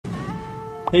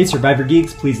Hey Survivor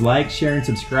Geeks, please like, share, and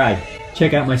subscribe.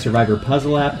 Check out my Survivor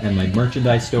puzzle app and my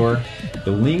merchandise store.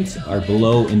 The links are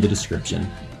below in the description.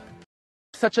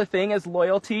 Such a thing as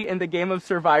loyalty in the game of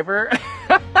Survivor.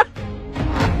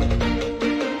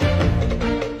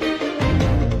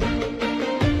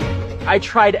 I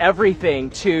tried everything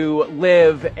to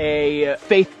live a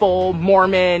faithful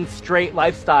Mormon straight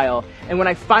lifestyle, and when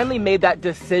I finally made that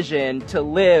decision to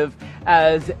live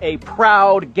as a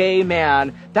proud gay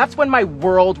man, that's when my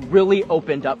world really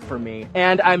opened up for me.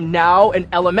 And I'm now an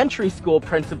elementary school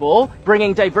principal,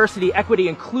 bringing diversity, equity,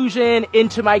 inclusion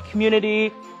into my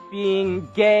community. Being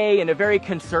gay in a very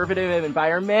conservative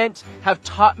environment have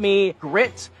taught me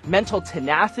grit, mental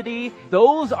tenacity.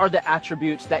 Those are the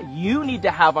attributes that you need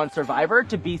to have on Survivor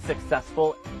to be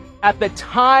successful. At the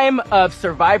time of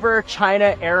Survivor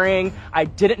China airing, I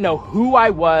didn't know who I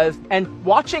was, and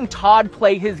watching Todd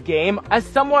play his game as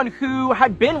someone who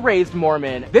had been raised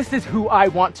Mormon, this is who I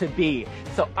want to be.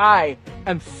 So I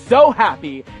am so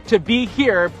happy to be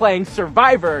here playing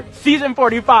Survivor Season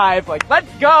 45. Like,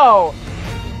 let's go!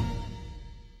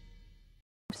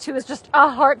 Who is just a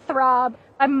heartthrob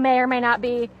I may or may not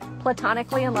be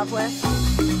platonically in love with.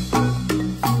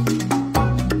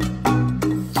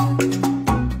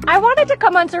 I wanted to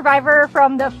come on Survivor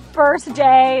from the first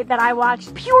day that I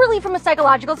watched. Purely from a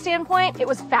psychological standpoint, it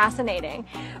was fascinating.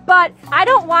 But I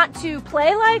don't want to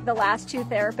play like the last two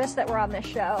therapists that were on this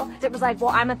show. It was like, well,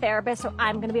 I'm a therapist, so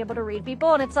I'm gonna be able to read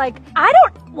people. And it's like, I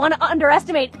don't want to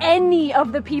underestimate any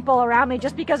of the people around me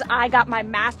just because I got my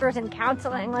master's in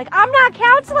counseling. Like, I'm not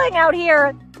counseling out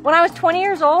here. When I was 20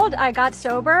 years old, I got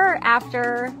sober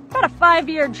after about a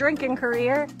 5-year drinking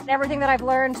career. Everything that I've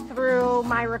learned through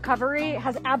my recovery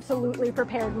has absolutely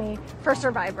prepared me for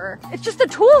Survivor. It's just the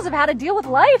tools of how to deal with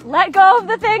life. Let go of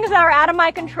the things that are out of my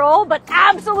control, but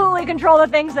absolutely control the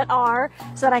things that are,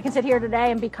 so that I can sit here today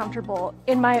and be comfortable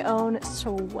in my own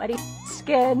sweaty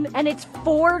skin. And it's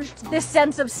forged this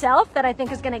sense of self that I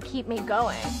think is gonna keep me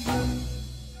going.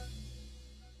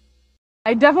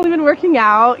 I've definitely been working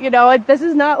out, you know, this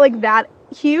is not like that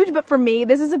huge, but for me,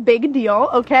 this is a big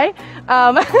deal, okay?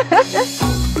 I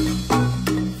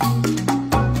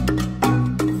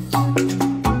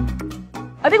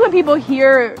think when people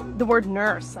hear the word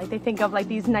nurse, like they think of like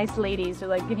these nice ladies who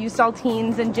like give you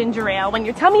saltines and ginger ale when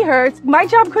your tummy hurts. My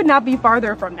job could not be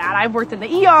farther from that. I've worked in the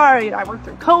ER, you know, I worked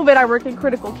through COVID, I work in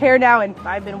critical care now, and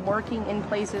I've been working in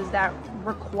places that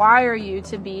require you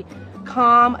to be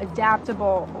calm,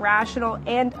 adaptable, rational,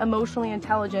 and emotionally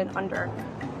intelligent under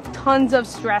tons of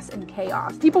stress and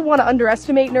chaos. People want to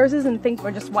underestimate nurses and think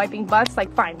we're just wiping butts.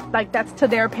 Like, fine, like that's to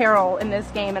their peril in this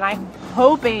game, and I'm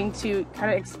hoping to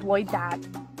kind of exploit that.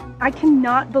 I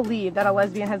cannot believe that a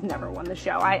lesbian has never won the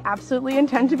show. I absolutely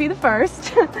intend to be the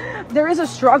first. There is a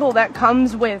struggle that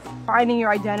comes with finding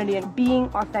your identity, and being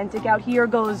authentic out here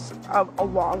goes a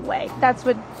long way. That's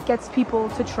what gets people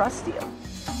to trust you.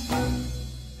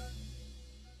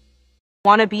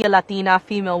 Want to be a Latina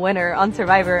female winner on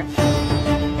Survivor.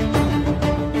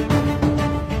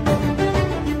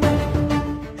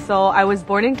 So I was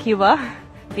born in Cuba.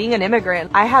 Being an immigrant,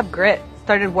 I have grit.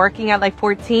 Started working at like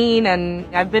 14,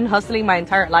 and I've been hustling my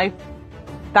entire life.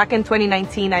 Back in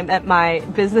 2019, I met my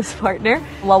business partner.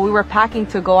 While we were packing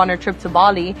to go on our trip to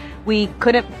Bali, we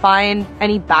couldn't find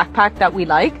any backpack that we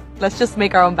like. Let's just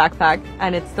make our own backpack,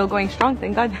 and it's still going strong,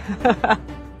 thank God.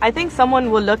 I think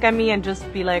someone will look at me and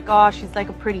just be like, oh, she's like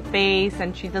a pretty face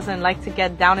and she doesn't like to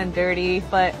get down and dirty,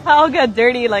 but I'll get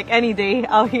dirty like any day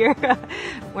out here.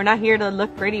 We're not here to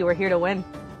look pretty, we're here to win.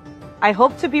 I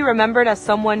hope to be remembered as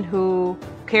someone who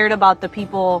cared about the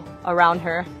people around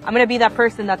her. I'm gonna be that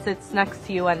person that sits next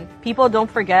to you and people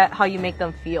don't forget how you make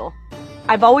them feel.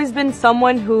 I've always been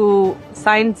someone who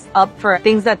signs up for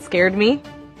things that scared me.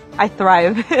 I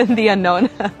thrive in the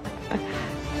unknown.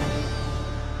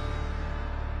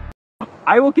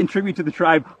 I will contribute to the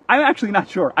tribe. I'm actually not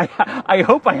sure. I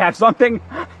hope I have something.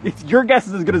 Your guess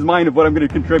is as good as mine of what I'm going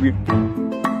to contribute.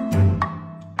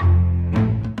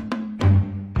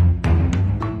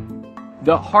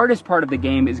 The hardest part of the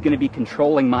game is going to be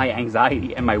controlling my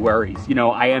anxiety and my worries. You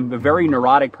know, I am a very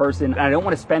neurotic person, and I don't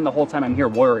want to spend the whole time I'm here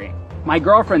worrying. My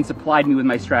girlfriend supplied me with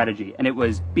my strategy, and it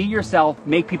was be yourself,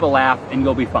 make people laugh, and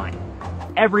you'll be fine.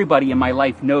 Everybody in my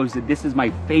life knows that this is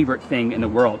my favorite thing in the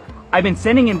world. I've been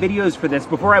sending in videos for this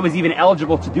before I was even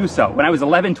eligible to do so. When I was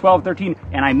 11, 12, 13,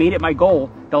 and I made it my goal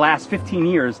the last 15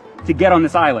 years to get on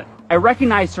this island. I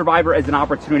recognize Survivor as an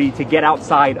opportunity to get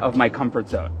outside of my comfort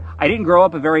zone. I didn't grow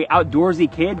up a very outdoorsy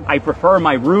kid. I prefer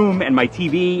my room and my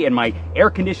TV and my air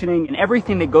conditioning, and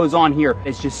everything that goes on here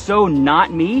is just so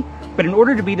not me. But in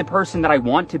order to be the person that I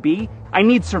want to be, I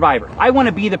need Survivor. I want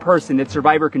to be the person that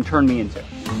Survivor can turn me into.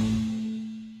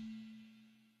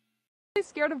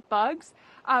 scared of bugs.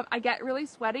 I get really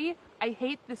sweaty. I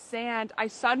hate the sand. I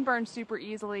sunburn super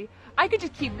easily. I could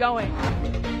just keep going.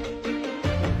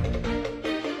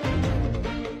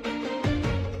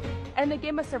 In the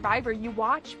game of Survivor, you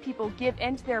watch people give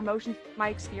in to their emotions. My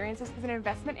experiences as an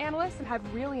investment analyst have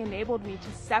really enabled me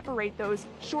to separate those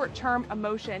short-term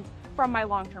emotions from my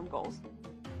long-term goals.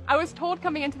 I was told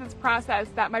coming into this process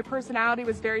that my personality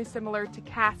was very similar to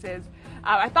Cass's.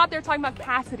 I thought they were talking about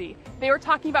Cassidy. They were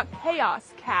talking about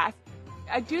chaos Cass.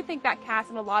 I do think that Cass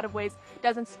in a lot of ways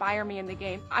does inspire me in the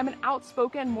game. I'm an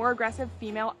outspoken, more aggressive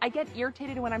female. I get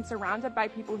irritated when I'm surrounded by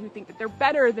people who think that they're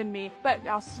better than me, but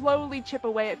I'll slowly chip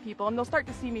away at people and they'll start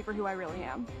to see me for who I really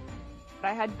am.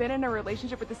 I had been in a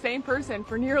relationship with the same person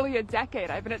for nearly a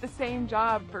decade. I've been at the same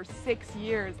job for 6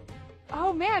 years.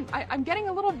 Oh man, I'm getting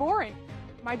a little boring.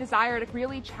 My desire to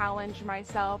really challenge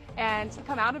myself and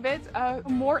come out of it a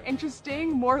more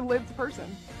interesting, more lived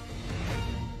person.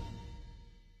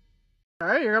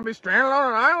 Hey, you're gonna be stranded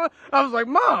on an island? I was like,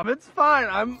 Mom, it's fine,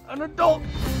 I'm an adult.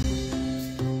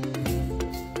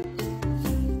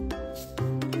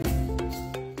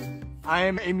 I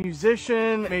am a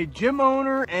musician, a gym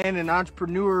owner, and an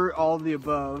entrepreneur, all of the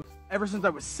above. Ever since I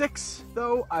was 6,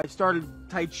 though, I started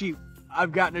Tai Chi.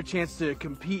 I've gotten a chance to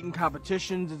compete in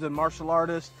competitions as a martial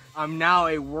artist. I'm now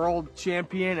a world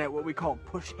champion at what we call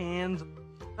push hands.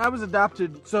 I was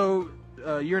adopted, so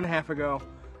a year and a half ago.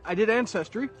 I did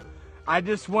Ancestry. I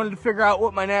just wanted to figure out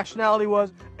what my nationality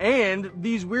was, and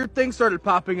these weird things started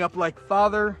popping up like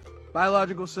father,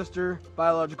 biological sister,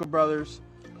 biological brothers,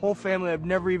 whole family I've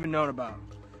never even known about.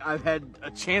 I've had a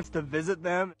chance to visit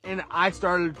them, and I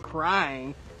started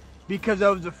crying because that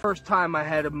was the first time I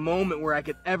had a moment where I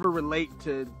could ever relate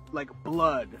to, like,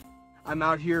 blood. I'm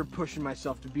out here pushing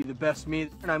myself to be the best me,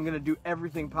 and I'm gonna do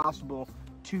everything possible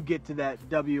to get to that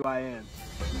WIN.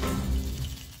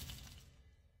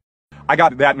 I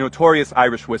got that notorious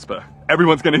Irish whisper.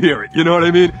 Everyone's gonna hear it, you know what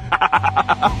I mean?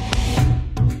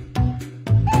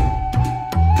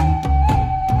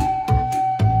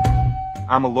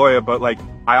 I'm a lawyer, but like,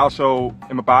 I also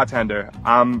am a bartender.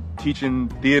 I'm teaching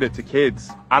theater to kids.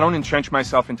 I don't entrench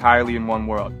myself entirely in one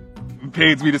world. It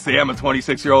pains me to say I'm a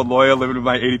 26-year-old lawyer living with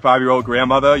my 85-year-old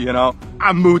grandmother, you know?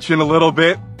 I'm mooching a little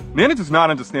bit. Nana does not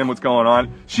understand what's going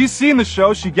on. She's seen the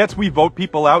show, she gets we vote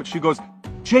people out, she goes,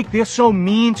 Jake, they're so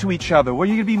mean to each other. What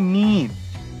are you gonna be mean?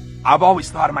 I've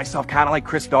always thought of myself kind of like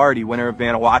Chris Doherty, winner of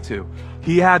Vanuatu.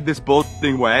 He had this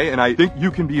bullshitting way, and I think you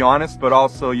can be honest, but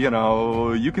also, you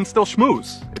know, you can still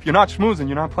schmooze. If you're not schmoozing,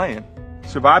 you're not playing.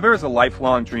 Survivor is a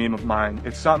lifelong dream of mine.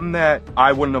 It's something that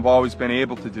I wouldn't have always been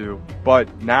able to do. But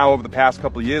now, over the past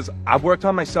couple of years, I've worked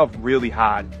on myself really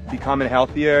hard, becoming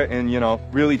healthier and, you know,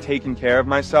 really taking care of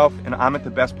myself. And I'm at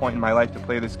the best point in my life to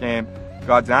play this game.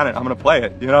 God's on it, I'm gonna play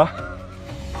it, you know?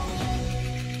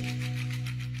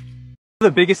 One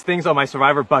of the biggest things on my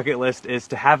Survivor bucket list is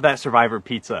to have that Survivor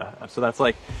pizza. So that's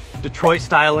like Detroit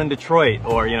style in Detroit,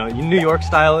 or, you know, New York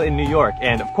style in New York,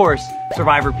 and of course,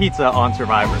 Survivor pizza on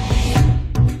Survivor.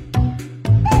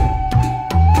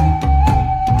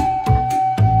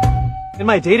 In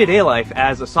my day-to-day life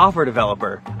as a software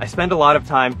developer, I spend a lot of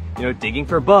time, you know, digging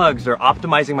for bugs or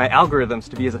optimizing my algorithms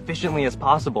to be as efficiently as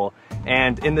possible.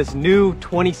 And in this new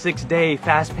 26-day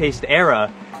fast-paced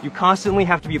era, you constantly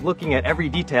have to be looking at every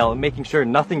detail and making sure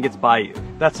nothing gets by you.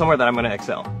 That's somewhere that I'm gonna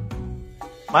excel.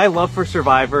 My love for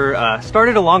Survivor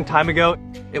started a long time ago.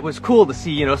 It was cool to see,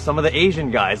 you know, some of the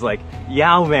Asian guys like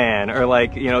Yao Man or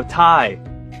like, you know, Ty.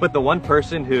 But the one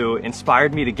person who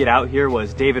inspired me to get out here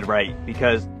was David Wright,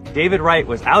 because David Wright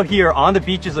was out here on the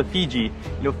beaches of Fiji,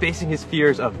 you know, facing his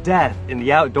fears of death in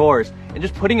the outdoors and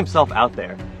just putting himself out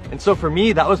there. And so for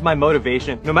me, that was my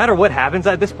motivation. No matter what happens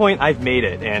at this point, I've made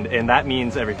it, and that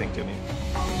means everything to me.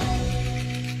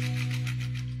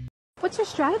 What's your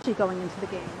strategy going into the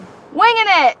game? Winging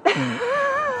it!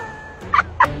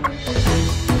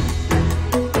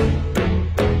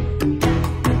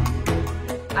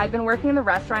 I've been working in the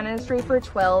restaurant industry for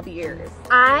 12 years.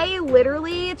 I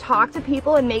literally talk to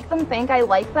people and make them think I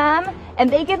like them,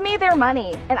 and they give me their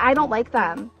money, and I don't like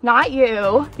them. Not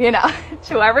you, you know,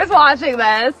 whoever's watching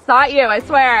this, not you, I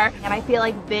swear. And I feel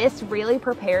like this really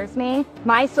prepares me.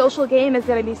 My social game is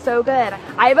gonna be so good.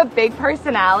 I have a big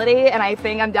personality, and I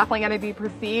think I'm definitely gonna be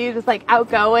perceived as like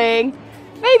outgoing,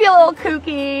 maybe a little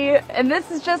kooky, and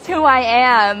this is just who I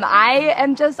am. I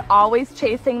am just always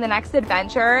chasing the next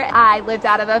adventure. I lived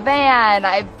out of a van,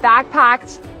 I've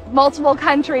backpacked multiple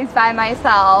countries by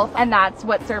myself, and that's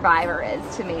what Survivor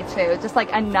is to me too. Just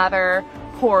like another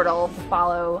portal to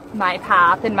follow my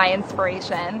path and my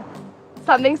inspiration.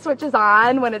 Something switches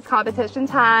on when it's competition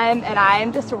time, and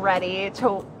I'm just ready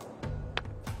to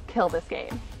kill this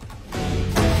game.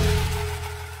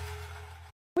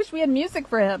 wish we had music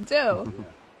for him, too.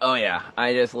 Oh yeah,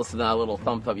 I just listened to that little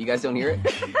thump thump. You guys don't hear it?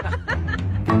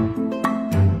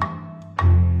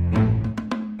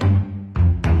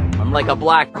 I'm like a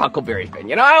black Huckleberry fan.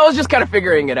 You know, I was just kind of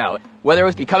figuring it out. Whether it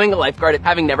was becoming a lifeguard,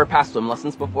 having never passed swim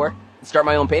lessons before, start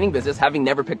my own painting business, having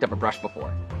never picked up a brush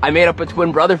before. I made up a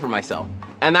twin brother for myself.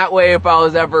 And that way, if I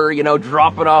was ever, you know,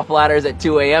 dropping off ladders at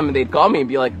 2 a.m. and they'd call me and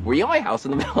be like, were you at my house in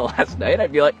the middle of last night?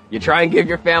 I'd be like, you try and give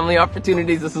your family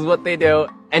opportunities, this is what they do.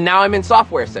 And now I'm in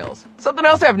software sales. Something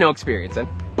else I have no experience in.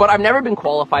 But I've never been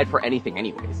qualified for anything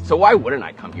anyways. So why wouldn't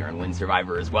I come here and win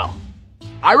Survivor as well?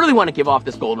 I really want to give off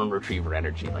this golden retriever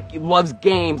energy. Like, he loves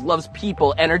games, loves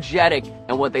people, energetic.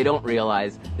 And what they don't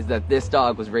realize is that this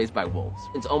dog was raised by wolves.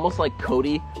 It's almost like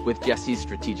Cody with Jesse's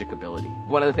strategic ability.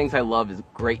 One of the things I love is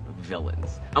great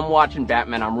villains. I'm watching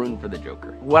Batman, I'm rooting for the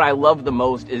Joker. What I love the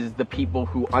most is the people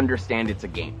who understand it's a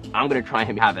game. I'm gonna try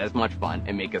and have as much fun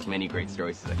and make as many great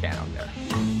stories as I can out there.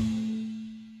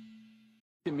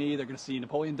 At me, they're going to see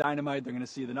Napoleon Dynamite, they're going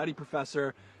to see the Nutty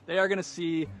Professor, they are going to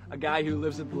see a guy who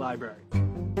lives at the library.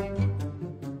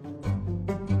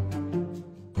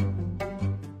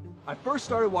 I first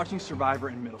started watching Survivor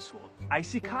in middle school. I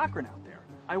see Cochran out there.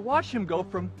 I watch him go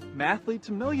from mathlete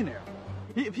to millionaire.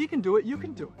 If he can do it, you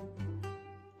can do it.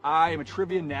 I am a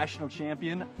trivia national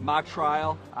champion, mock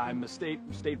trial, I'm a state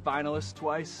finalist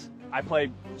twice. I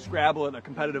play Scrabble at a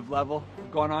competitive level,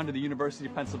 gone on to the University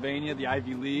of Pennsylvania, the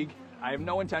Ivy League. I have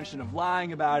no intention of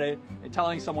lying about it and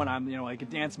telling someone I'm, you know, like a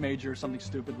dance major or something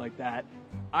stupid like that.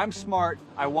 I'm smart.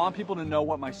 I want people to know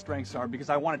what my strengths are because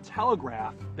I want to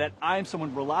telegraph that I'm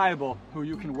someone reliable who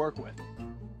you can work with.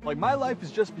 Like, my life is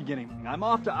just beginning. I'm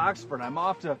off to Oxford. I'm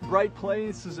off to bright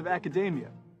places of academia.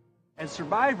 And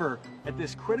Survivor, at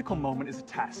this critical moment, is a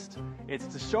test. It's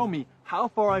to show me how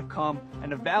far I've come and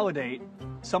to validate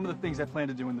some of the things I plan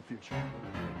to do in the future.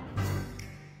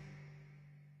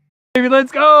 Baby,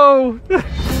 let's go!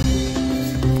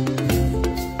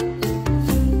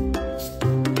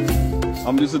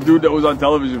 I'm just a dude that was on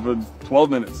television for 12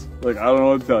 minutes. Like, I don't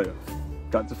know what to tell you.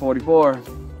 Got to 44.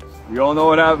 You all know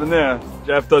what happened there.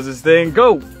 Jeff does his thing,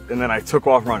 go! And then I took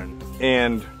off running.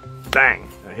 And bang,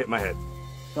 I hit my head.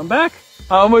 I'm back.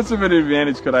 How much of an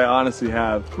advantage could I honestly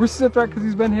have? Where's Sept at because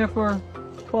he's been here for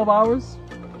 12 hours?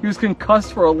 He was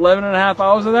concussed for 11 and a half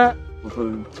hours of that? For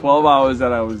the 12 hours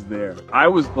that I was there, I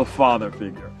was the father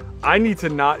figure. I need to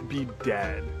not be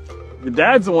dad. Your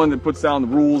dad's the one that puts down the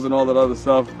rules and all that other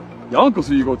stuff. Your uncle's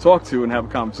who you go talk to and have a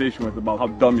conversation with about how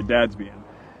dumb your dad's being.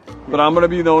 But I'm gonna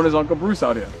be known as Uncle Bruce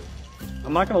out here.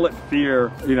 I'm not gonna let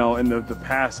fear, you know, and the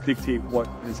past dictate what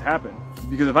has happened.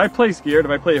 Because if I play scared,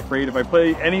 if I play afraid, if I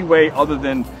play any way other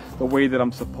than the way that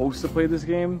I'm supposed to play this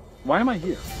game, why am I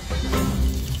here?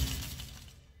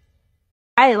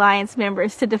 Alliance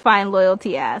members to define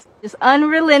loyalty as just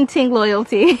unrelenting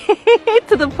loyalty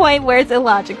to the point where it's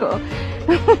illogical.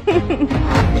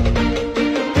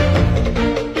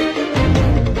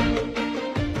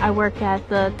 I work at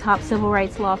the top civil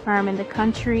rights law firm in the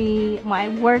country. My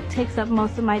work takes up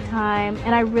most of my time,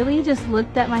 and I really just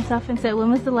looked at myself and said,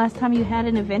 when was the last time you had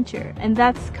an adventure? And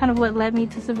that's kind of what led me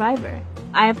to Survivor.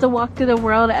 I have to walk through the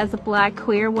world as a black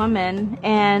queer woman,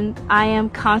 and I am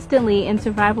constantly in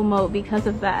survival mode because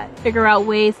of that. Figure out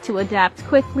ways to adapt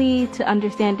quickly, to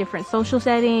understand different social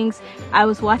settings. I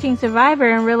was watching Survivor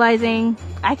and realizing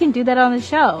I can do that on the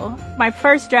show. My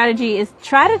first strategy is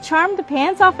try to charm the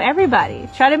pants off everybody.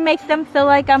 Try to make them feel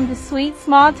like I'm the sweet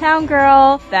small town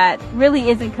girl that really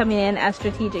isn't coming in as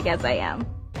strategic as I am.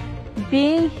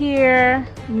 Being here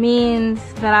means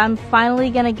that I'm finally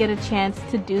gonna get a chance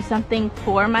to do something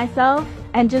for myself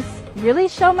and just really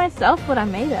show myself what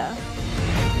I'm made of.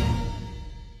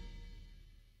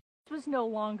 This was no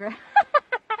longer,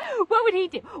 what would he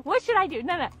do? What should I do?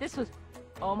 No, this was,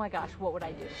 oh my gosh, what would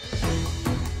I do?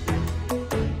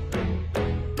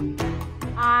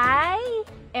 I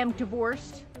am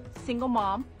divorced, single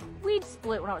mom. We'd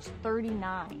split when I was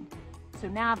 39. So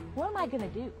now, what am I gonna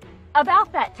do?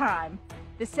 About that time,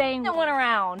 the saying that went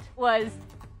around was,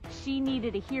 she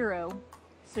needed a hero,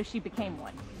 so she became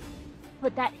one.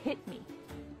 But that hit me.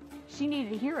 She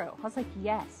needed a hero. I was like,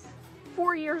 yes.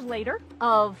 4 years later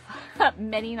of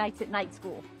many nights at night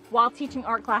school, while teaching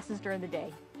art classes during the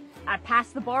day, I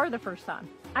passed the bar the first time.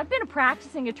 I've been a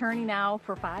practicing attorney now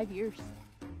for 5 years.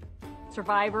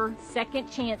 Survivor, Second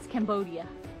Chance Cambodia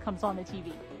comes on the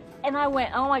TV. And I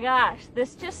went, oh my gosh,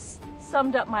 this just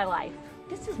summed up my life.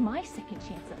 This is my second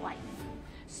chance at life.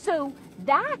 So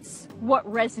that's what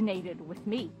resonated with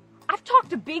me. I've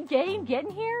talked a big game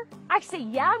getting here. I say,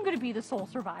 yeah, I'm gonna be the sole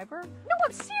survivor. No,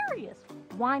 I'm serious.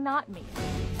 Why not me?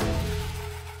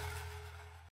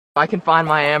 I can find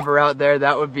my Amber out there,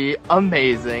 that would be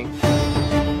amazing.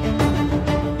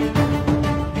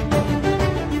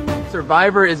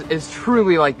 Survivor is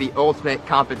truly like the ultimate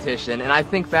competition, and I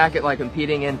think back at like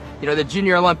competing in, you know, the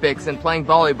Junior Olympics and playing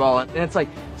volleyball, and it's like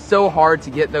so hard to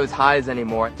get those highs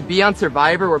anymore. To be on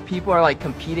Survivor where people are like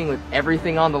competing with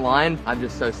everything on the line, I'm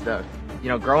just so stoked. You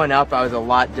know, growing up I was a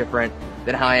lot different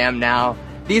than how I am now.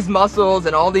 These muscles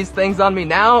and all these things on me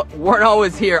now weren't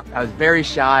always here. I was very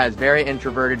shy, I was very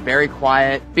introverted, very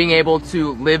quiet. Being able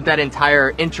to live that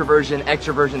entire introversion,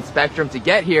 extroversion spectrum to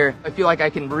get here, I feel like I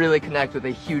can really connect with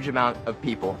a huge amount of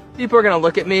people. People are gonna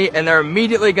look at me and they're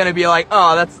immediately gonna be like,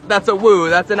 oh, that's a woo,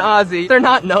 that's an Aussie. They're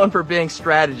not known for being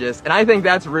strategists, and I think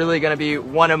that's really gonna be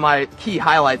one of my key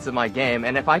highlights of my game,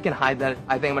 and if I can hide that,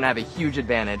 I think I'm gonna have a huge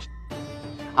advantage.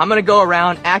 I'm gonna go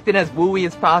around acting as wooey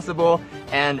as possible,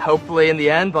 and hopefully in the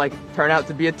end, like, turn out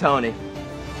to be a Tony.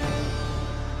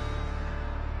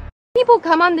 People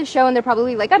come on the show and they're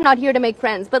probably like, I'm not here to make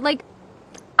friends, but like,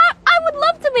 I would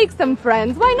love to make some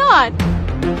friends, why not?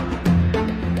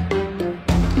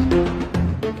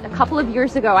 A couple of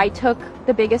years ago, I took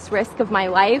the biggest risk of my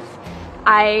life.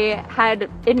 I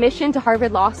had admission to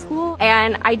Harvard Law School,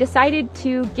 and I decided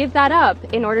to give that up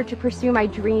in order to pursue my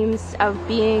dreams of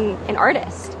being an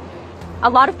artist. A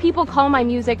lot of people call my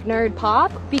music nerd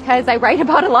pop because I write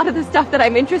about a lot of the stuff that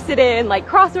I'm interested in, like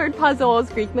crossword puzzles,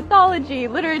 Greek mythology,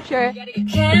 literature.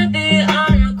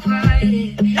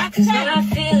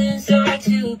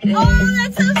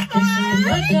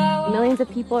 Millions of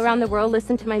people around the world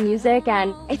listen to my music,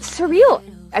 and it's surreal.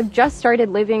 I've just started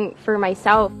living for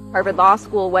myself. Harvard Law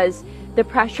School was the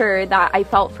pressure that I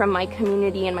felt from my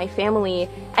community and my family,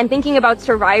 and thinking about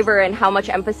Survivor and how much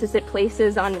emphasis it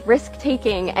places on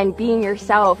risk-taking and being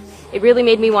yourself, it really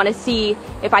made me want to see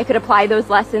if I could apply those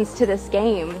lessons to this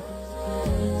game.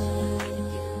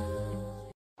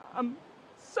 I'm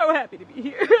so happy to be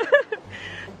here.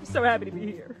 I'm so happy to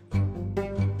be here.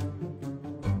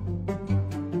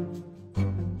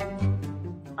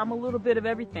 I'm a little bit of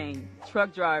everything.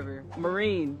 Truck driver,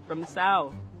 Marine from the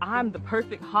South. I'm the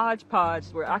perfect hodgepodge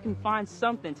where I can find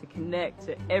something to connect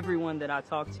to everyone that I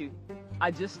talk to. I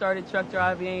just started truck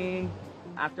driving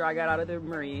after I got out of the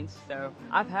Marines, so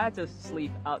I've had to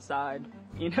sleep outside,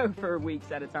 you know, for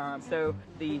weeks at a time. So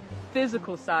the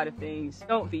physical side of things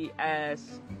don't be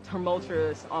as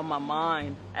tumultuous on my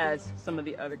mind as some of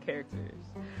the other characters.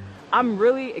 I'm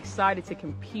really excited to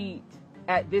compete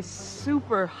at this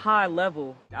super high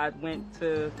level. I went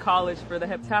to college for the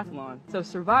heptathlon. So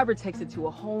Survivor takes it to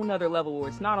a whole nother level where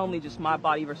it's not only just my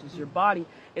body versus your body,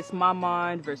 it's my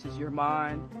mind versus your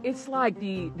mind. It's like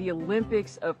the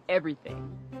Olympics of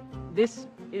everything. This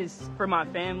is for my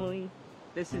family.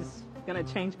 This is gonna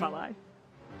change my life.